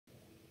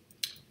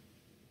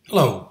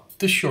Hello,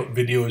 this short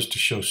video is to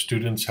show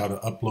students how to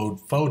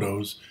upload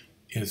photos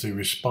as a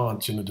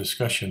response in a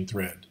discussion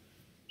thread.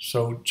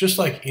 So just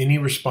like any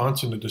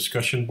response in a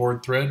discussion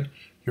board thread,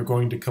 you're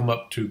going to come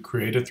up to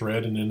create a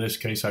thread, and in this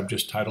case I've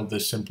just titled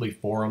this simply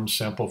Forum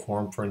Sample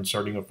Form for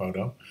Inserting a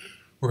Photo.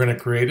 We're going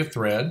to create a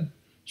thread,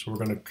 so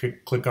we're going to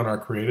click on our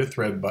Create a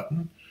Thread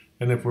button,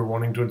 and if we're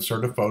wanting to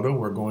insert a photo,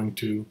 we're going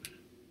to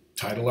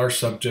title our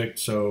subject,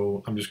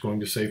 so I'm just going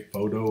to say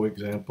Photo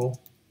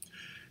Example.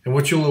 And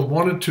what you'll have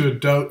wanted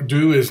to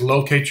do is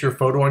locate your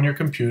photo on your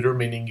computer,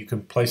 meaning you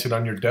can place it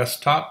on your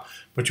desktop,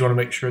 but you want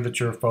to make sure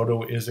that your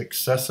photo is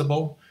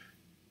accessible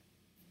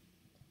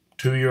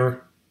to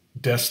your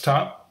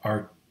desktop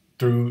or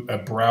through a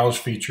browse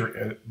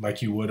feature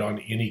like you would on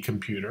any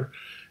computer.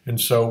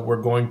 And so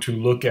we're going to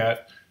look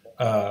at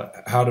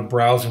how to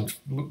browse and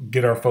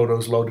get our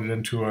photos loaded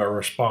into our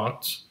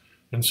response.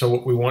 And so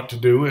what we want to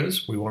do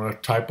is we want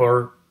to type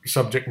our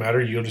subject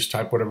matter. You'll just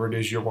type whatever it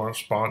is you want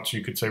response.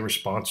 You could say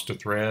response to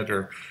thread,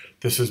 or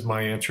this is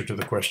my answer to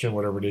the question,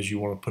 whatever it is you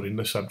want to put in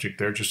the subject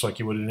there, just like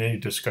you would in any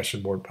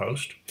discussion board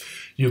post.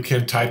 You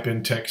can type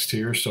in text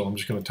here, so I'm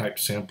just going to type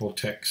sample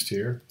text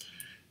here.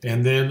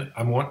 And then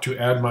I want to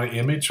add my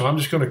image, so I'm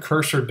just going to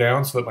cursor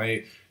down so that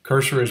my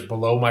cursor is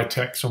below my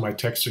text, so my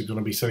text is going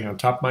to be sitting on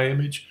top of my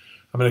image.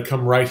 I'm going to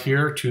come right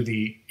here to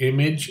the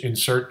image,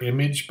 insert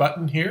image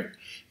button here.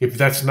 If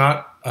that's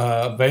not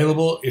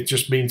available, it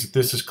just means that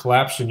this is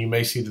collapsed, and you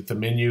may see that the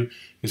menu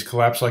is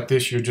collapsed like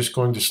this. You're just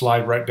going to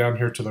slide right down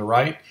here to the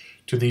right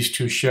to these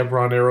two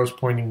chevron arrows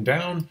pointing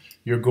down.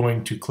 You're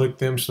going to click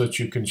them so that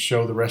you can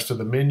show the rest of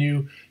the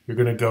menu. You're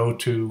going to go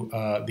to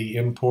the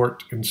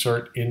import,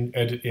 insert,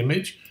 edit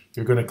image.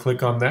 You're going to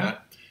click on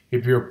that.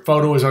 If your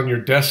photo is on your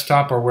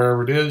desktop or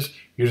wherever it is,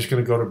 you're just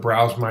going to go to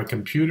Browse My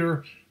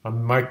Computer.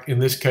 In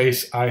this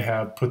case, I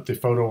have put the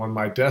photo on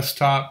my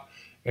desktop,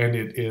 and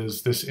it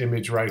is this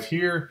image right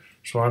here.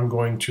 So I'm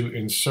going to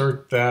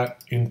insert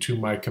that into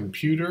my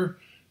computer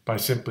by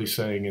simply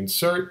saying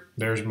insert.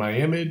 There's my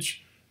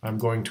image. I'm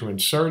going to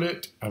insert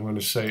it. I'm going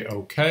to say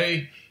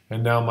OK.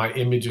 And now my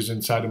image is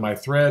inside of my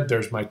thread.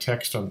 There's my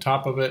text on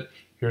top of it.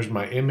 Here's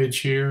my image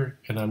here,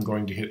 and I'm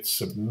going to hit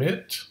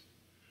submit.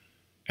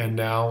 And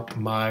now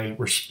my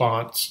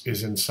response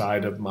is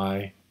inside of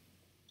my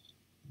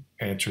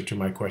answer to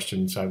my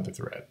question inside the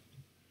thread.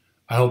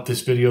 I hope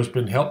this video has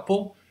been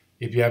helpful.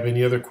 If you have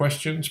any other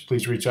questions,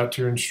 please reach out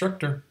to your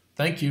instructor.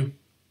 Thank you.